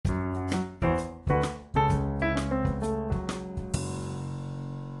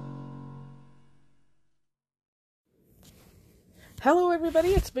Hello everybody,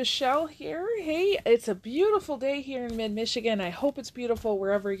 it's Michelle here. Hey, it's a beautiful day here in mid-Michigan. I hope it's beautiful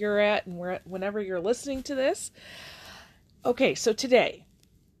wherever you're at and whenever you're listening to this. Okay, so today,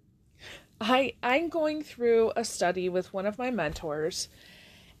 I'm going through a study with one of my mentors,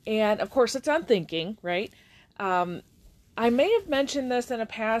 and of course it's on thinking, right? I may have mentioned this in a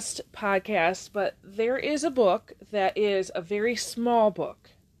past podcast, but there is a book that is a very small book,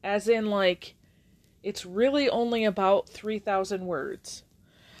 as in it's really only about 3,000 words.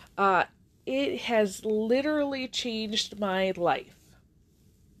 It has literally changed my life.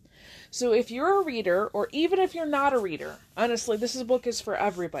 So if you're a reader, or even if you're not a reader, honestly, this book is for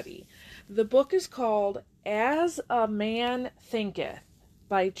everybody. The book is called As a Man Thinketh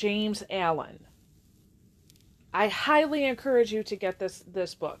by James Allen. I highly encourage you to get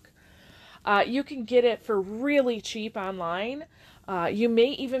this book. You can get it for really cheap online. You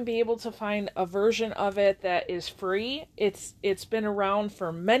may even be able to find a version of it that is free. It's been around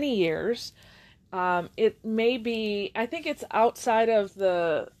for many years. It may be, I think it's outside of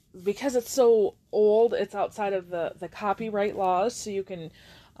because it's so old, it's outside of the copyright laws, so you can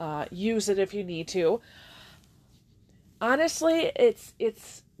use it if you need to. Honestly,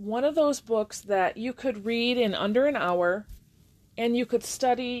 it's one of those books that you could read in under an hour, and you could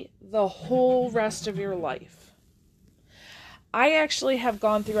study the whole rest of your life. I actually have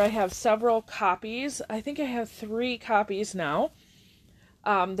gone through, I have several copies. I think I have 3 copies now.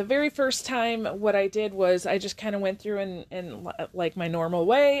 The very first time what I did was I just kind of went through and like my normal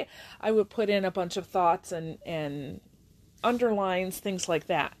way. I would put in a bunch of thoughts and underlines, things like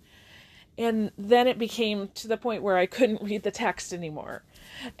that. And then it became to the point where I couldn't read the text anymore.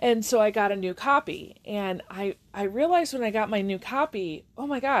 And so I got a new copy. And I realized when I got my new copy, oh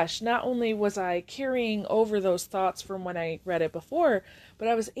my gosh, not only was I carrying over those thoughts from when I read it before, but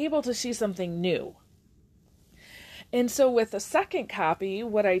I was able to see something new. And so with the second copy,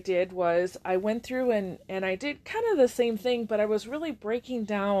 what I did was I went through and I did kind of the same thing, but I was really breaking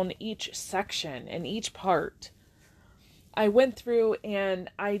down each section and each part. I went through and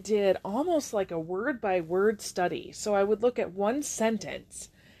I did almost like a word-by-word study. So I would look at one sentence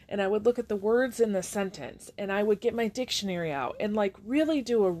and I would look at the words in the sentence and I would get my dictionary out and really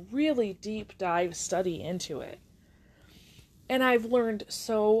do a really deep dive study into it. And I've learned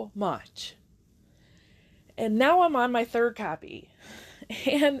so much. And now I'm on my 3rd copy.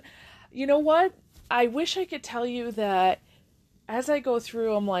 And you know what? I wish I could tell you that as I go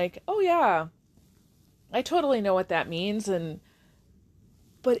through, I'm like, oh yeah, I totally know what that means.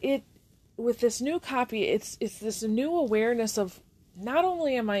 But with this new copy, it's this new awareness of not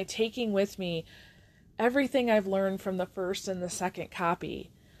only am I taking with me everything I've learned from the first and the second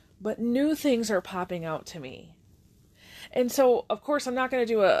copy, but new things are popping out to me. And so, of course, I'm not going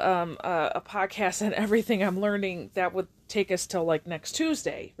to do a podcast on everything I'm learning. That would take us till next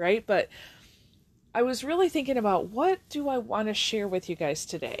Tuesday, right? But I was really thinking about what do I want to share with you guys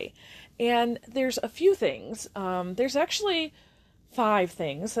today. And there's a few things. There's actually 5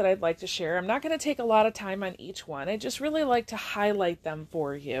 things that I'd like to share. I'm not going to take a lot of time on each one. I just really like to highlight them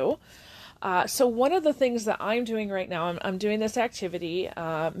for you. So one of the things that I'm doing right now, I'm doing this activity.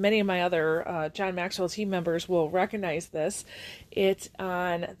 Many of my other John Maxwell team members will recognize this. It's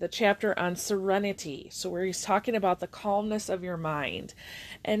on the chapter on Serenity. So where he's talking about the calmness of your mind.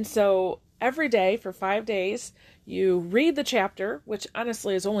 And so every day for 5 days, you read the chapter, which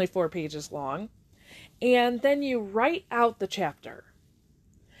honestly is only 4 pages long, and then you write out the chapter.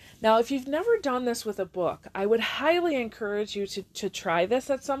 Now, if you've never done this with a book, I would highly encourage you to try this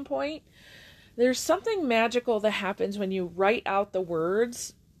at some point. There's something magical that happens when you write out the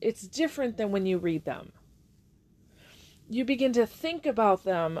words. It's different than when you read them. You begin to think about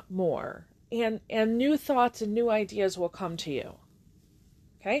them more, and new thoughts and new ideas will come to you.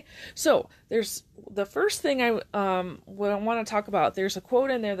 Okay, so there's the first thing I want to talk about. There's a quote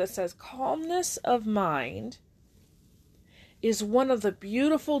in there that says, "Calmness of mind is one of the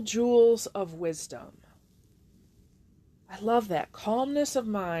beautiful jewels of wisdom." I love that. Calmness of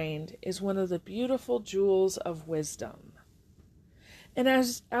mind is one of the beautiful jewels of wisdom. And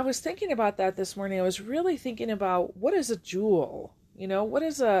as I was thinking about that this morning, I was really thinking about what is a jewel? What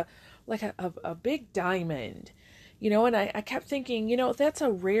is a big diamond? And I kept thinking, that's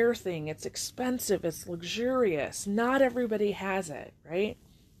a rare thing. It's expensive. It's luxurious. Not everybody has it, right?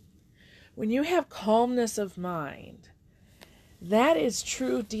 When you have calmness of mind, that is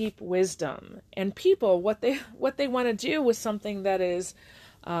true deep wisdom. And people, what they want to do with something that is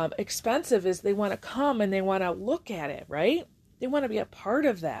expensive is they want to come and they want to look at it, right? They want to be a part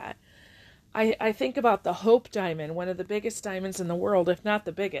of that. I think about the Hope Diamond, one of the biggest diamonds in the world, if not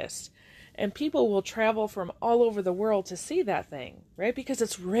the biggest. And people will travel from all over the world to see that thing, right? Because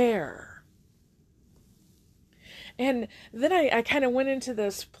it's rare. And then I kind of went into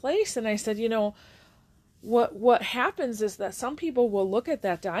this place and I said, what happens is that some people will look at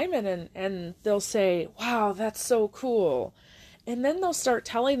that diamond and they'll say, wow, that's so cool. And then they'll start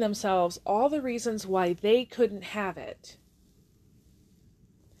telling themselves all the reasons why they couldn't have it.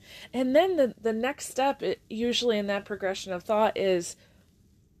 And then the next step, usually in that progression of thought, is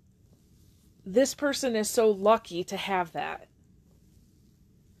this person is so lucky to have that.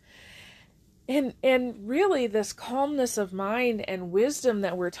 And really, this calmness of mind and wisdom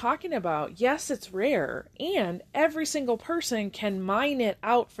that we're talking about, yes, it's rare, and every single person can mine it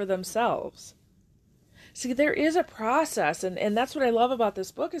out for themselves. See, there is a process, and that's what I love about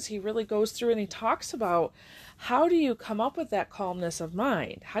this book, is he really goes through and he talks about how do you come up with that calmness of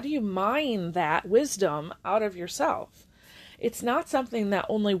mind? How do you mine that wisdom out of yourself? It's not something that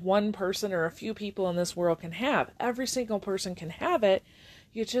only one person or a few people in this world can have. Every single person can have it.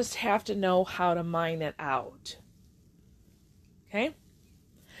 You just have to know how to mine it out. Okay?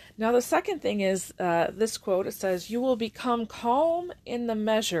 Now, the second thing is this quote. It says, "You will become calm in the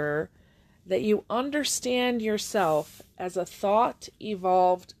measure that you understand yourself as a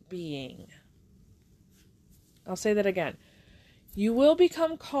thought-evolved being." I'll say that again. You will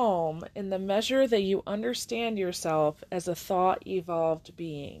become calm in the measure that you understand yourself as a thought-evolved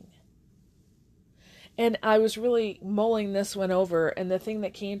being. And I was really mulling this one over, and the thing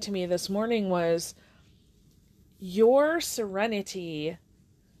that came to me this morning was your serenity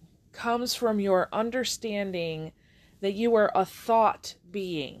comes from your understanding that you are a thought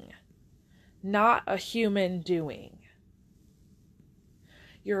being, not a human doing.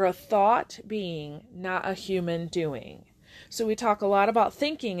 You're a thought being, not a human doing. So we talk a lot about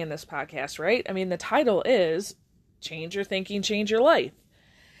thinking in this podcast, right? I mean, the title is Change Your Thinking, Change Your Life.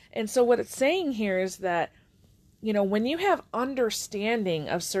 And so what it's saying here is that, when you have understanding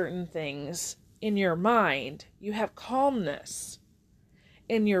of certain things in your mind, you have calmness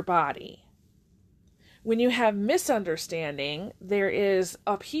in your body. When you have misunderstanding, there is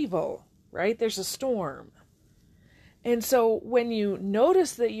upheaval, right? There's a storm. And so when you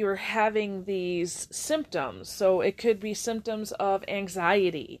notice that you're having these symptoms, so it could be symptoms of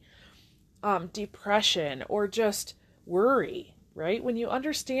anxiety, depression, or just worry, right? When you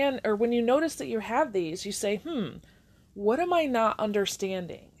understand, or when you notice that you have these, you say, what am I not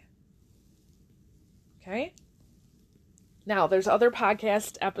understanding? Okay? Now, there's other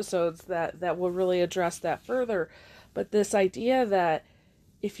podcast episodes that will really address that further, but this idea that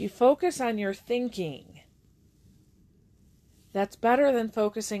if you focus on your thinking, that's better than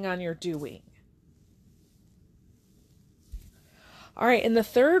focusing on your doing. All right, and the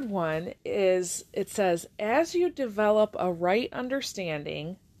third one is, it says, as you develop a right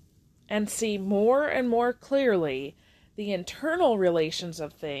understanding and see more and more clearly the internal relations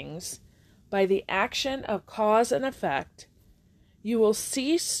of things by the action of cause and effect, you will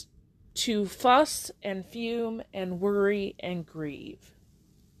cease to fuss and fume and worry and grieve.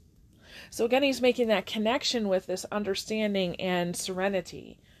 So again, he's making that connection with this understanding and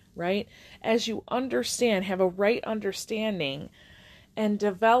serenity, right? As you understand, have a right understanding, and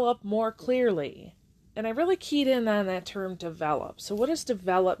develop more clearly. And I really keyed in on that term develop. So what does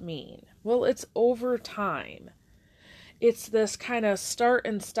develop mean? Well, it's over time. It's this kind of start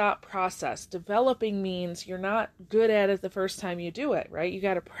and stop process. Developing means you're not good at it the first time you do it, right? You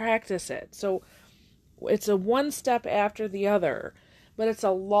got to practice it. So it's a one step after the other, but it's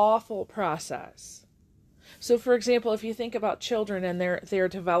a lawful process. So for example, if you think about children and their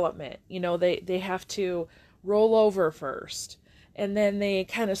development, they have to roll over first. And then they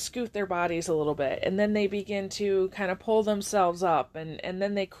kind of scoot their bodies a little bit. And then they begin to kind of pull themselves up. And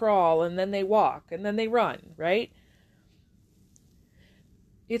then they crawl. And then they walk. And then they run, right?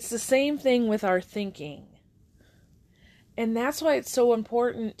 It's the same thing with our thinking. And that's why it's so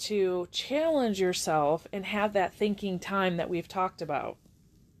important to challenge yourself and have that thinking time that we've talked about.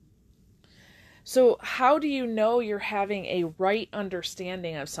 So how do you know you're having a right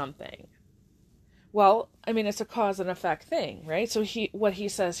understanding of something? Well, I mean, it's a cause and effect thing, right? So what he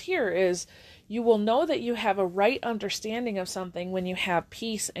says here is, you will know that you have a right understanding of something when you have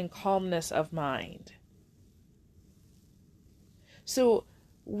peace and calmness of mind. So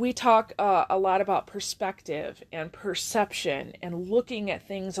we talk a lot about perspective and perception and looking at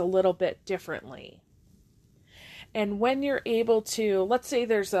things a little bit differently. And when you're able to, let's say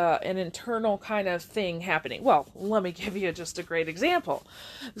there's an internal kind of thing happening. Well, let me give you just a great example.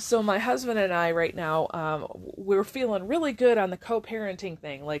 So my husband and I right now, we're feeling really good on the co-parenting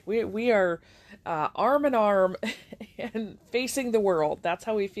thing. Like we are arm in arm and facing the world. That's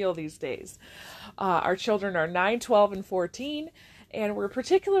how we feel these days. Our children are 9, 12, and 14. And we're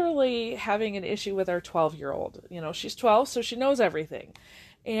particularly having an issue with our 12-year-old. You know, she's 12, so she knows everything.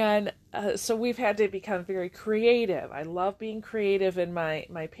 And so we've had to become very creative. I love being creative in my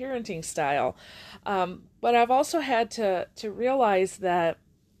parenting style. But I've also had to realize that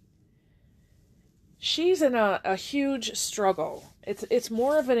she's in a huge struggle. It's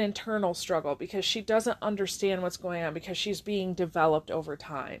more of an internal struggle because she doesn't understand what's going on because she's being developed over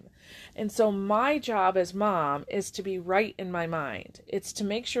time. And so my job as mom is to be right in my mind. It's to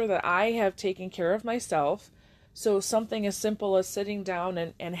make sure that I have taken care of myself. So something as simple as sitting down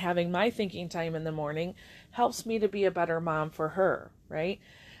and having my thinking time in the morning helps me to be a better mom for her, right?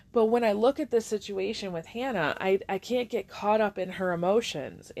 But when I look at this situation with Hannah, I can't get caught up in her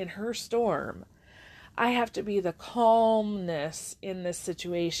emotions, in her storm. I have to be the calmness in this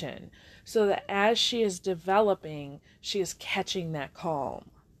situation so that as she is developing, she is catching that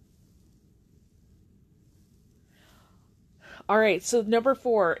calm. All right, so number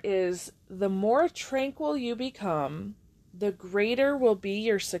 4 is the more tranquil you become, the greater will be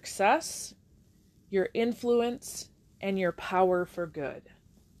your success, your influence, and your power for good.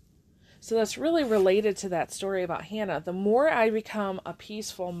 So that's really related to that story about Hannah. The more I become a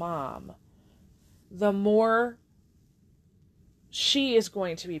peaceful mom, the more she is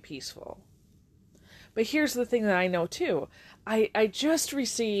going to be peaceful. But here's the thing that I know too. I just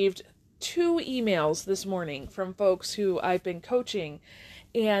received 2 emails this morning from folks who I've been coaching,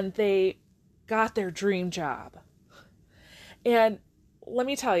 and they got their dream job. And let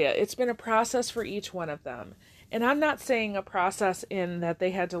me tell you, it's been a process for each one of them. And I'm not saying a process in that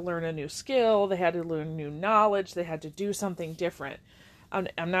they had to learn a new skill, they had to learn new knowledge, they had to do something different.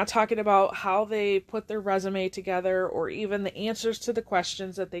 I'm not talking about how they put their resume together or even the answers to the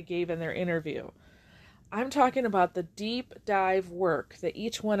questions that they gave in their interview. I'm talking about the deep dive work that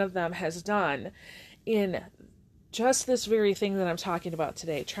each one of them has done in just this very thing that I'm talking about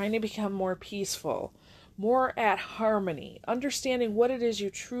today, trying to become more peaceful, more at harmony, understanding what it is you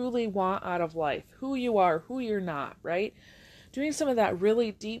truly want out of life, who you are, who you're not, right? Doing some of that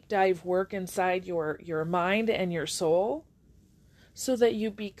really deep dive work inside your mind and your soul, so that you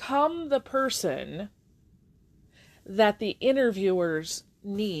become the person that the interviewers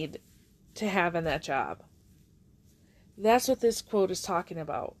need to have in that job. That's what this quote is talking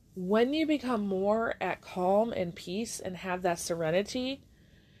about. When you become more at calm and peace and have that serenity,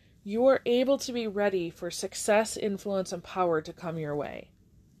 you are able to be ready for success, influence, and power to come your way.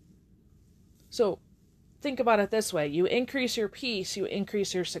 So think about it this way. You increase your peace, you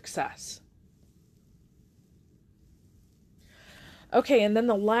increase your success. Okay, and then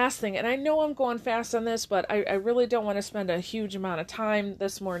the last thing, and I know I'm going fast on this, but I really don't want to spend a huge amount of time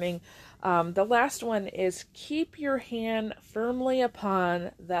this morning. The last one is keep your hand firmly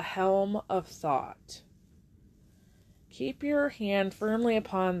upon the helm of thought. Keep your hand firmly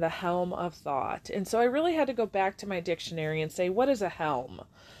upon the helm of thought. And so I really had to go back to my dictionary and say, what is a helm?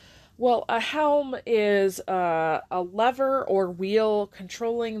 Well, a helm is a lever or wheel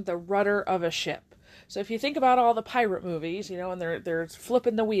controlling the rudder of a ship. So if you think about all the pirate movies, and they're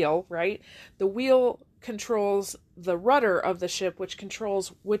flipping the wheel, right? The wheel controls the rudder of the ship, which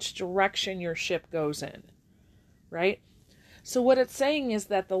controls which direction your ship goes in, right? So what it's saying is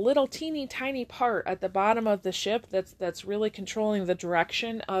that the little teeny tiny part at the bottom of the ship that's really controlling the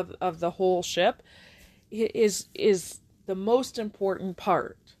direction of the whole ship is the most important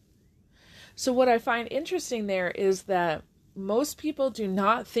part. So what I find interesting there is that most people do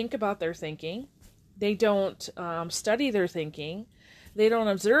not think about their thinking. They don't study their thinking. They don't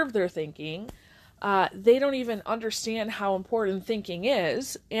observe their thinking. They don't even understand how important thinking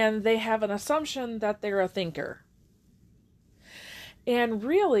is. And they have an assumption that they're a thinker. And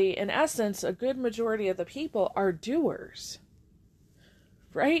really, in essence, a good majority of the people are doers.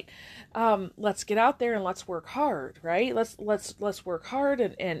 Right? Let's get out there and let's work hard, right? Let's work hard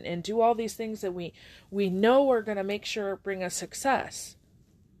and do all these things that we know are going to make sure bring us success.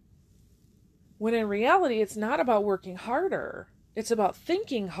 When in reality, it's not about working harder. It's about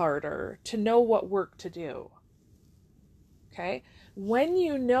thinking harder to know what work to do. Okay? When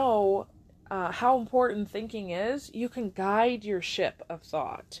you know how important thinking is, you can guide your ship of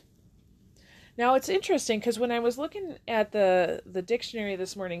thought. Now, it's interesting because when I was looking at the dictionary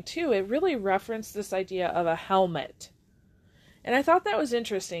this morning too, it really referenced this idea of a helmet. And I thought that was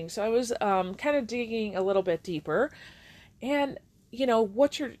interesting. So I was kind of digging a little bit deeper. And,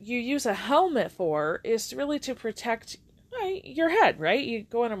 what you use a helmet for is really to protect your head, right? You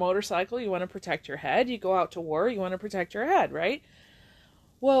go on a motorcycle, you want to protect your head. You go out to war, you want to protect your head, right?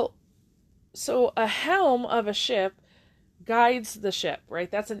 Well, so a helm of a ship guides the ship, right?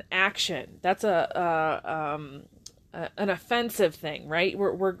 That's an action. That's an offensive thing, right?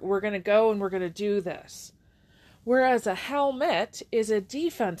 We're going to go and we're going to do this. Whereas a helmet is a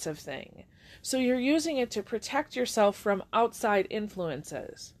defensive thing. So you're using it to protect yourself from outside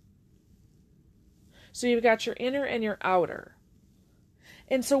influences. So you've got your inner and your outer.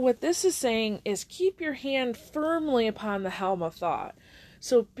 And so what this is saying is keep your hand firmly upon the helm of thought.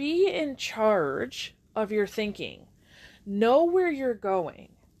 So be in charge of your thinking. Know where you're going.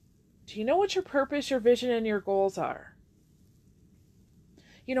 Do you know what your purpose, your vision, and your goals are?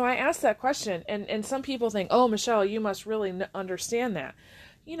 I asked that question, and some people think, oh, Michelle, you must really understand that.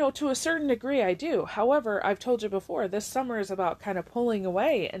 To a certain degree, I do. However, I've told you before, this summer is about kind of pulling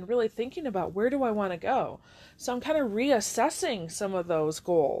away and really thinking about where do I want to go. So I'm kind of reassessing some of those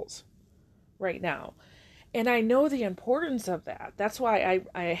goals right now. And I know the importance of that. That's why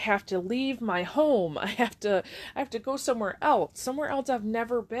I have to leave my home. I have to go somewhere else I've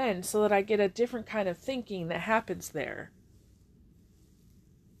never been, so that I get a different kind of thinking that happens there.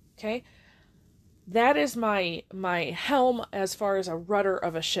 Okay? That is my helm as far as a rudder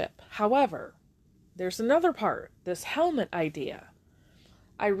of a ship. However, there's another part, this helmet idea.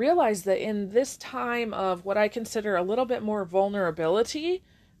 I realize that in this time of what I consider a little bit more vulnerability,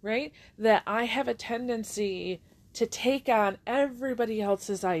 right, that I have a tendency to take on everybody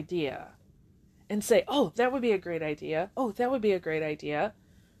else's idea and say, oh, that would be a great idea. Oh, that would be a great idea,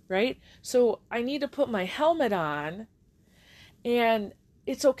 right? So I need to put my helmet on, and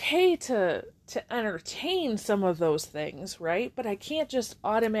it's okay to entertain some of those things, right? But I can't just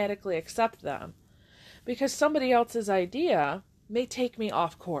automatically accept them because somebody else's idea may take me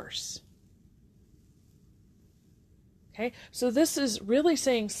off course. Okay, so this is really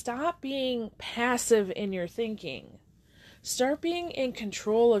saying stop being passive in your thinking. Start being in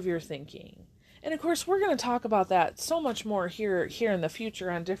control of your thinking. And of course, we're going to talk about that so much more here in the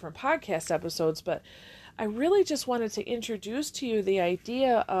future on different podcast episodes, but I really just wanted to introduce to you the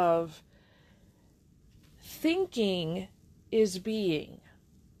idea of thinking is being.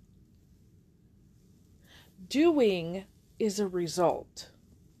 Doing is a result.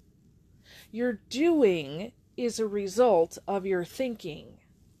 Your doing is a result of your thinking.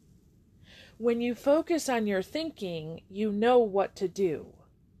 When you focus on your thinking, you know what to do.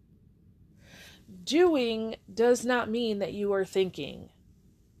 Doing does not mean that you are thinking.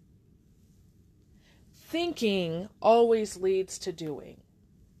 Thinking always leads to doing.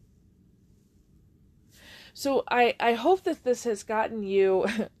 So I hope that this has gotten you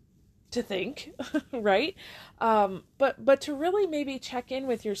to think, right? But to really maybe check in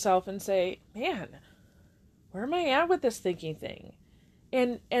with yourself and say, man, where am I at with this thinking thing?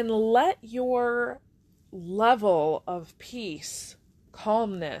 And let your level of peace,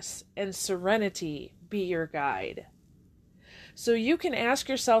 calmness, and serenity be your guide. So you can ask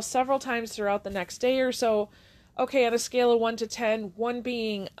yourself several times throughout the next day or so, okay, on a scale of 1 to 10, 1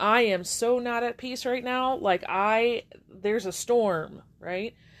 being I am so not at peace right now, like there's a storm,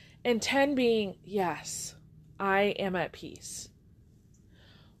 right? And 10 being, yes, I am at peace.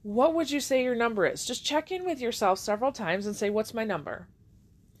 What would you say your number is? Just check in with yourself several times and say, what's my number?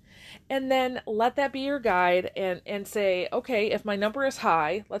 And then let that be your guide and say, okay, if my number is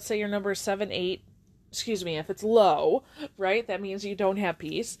high, let's say your number is 7, 8, if it's low, right? That means you don't have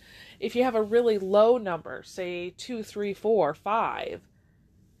peace. If you have a really low number, say 2, 3, 4, 5,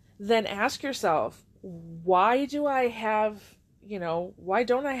 then ask yourself, why don't I have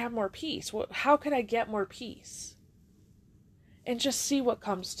more peace? How could I get more peace? And just see what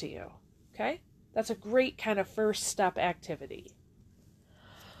comes to you, okay? That's a great kind of first step activity.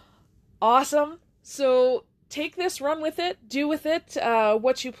 Awesome. So take this, run with it, do with it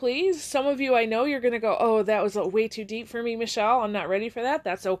what you please. Some of you, I know you're going to go, oh, that was way too deep for me, Michelle. I'm not ready for that.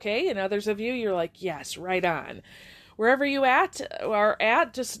 That's okay. And others of you, you're like, yes, right on. Wherever you are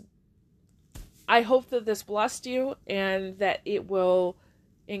at, just, I hope that this blessed you and that it will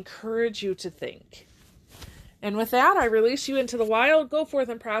encourage you to think. And with that, I release you into the wild. Go forth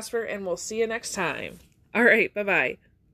and prosper, and we'll see you next time. All right, bye-bye.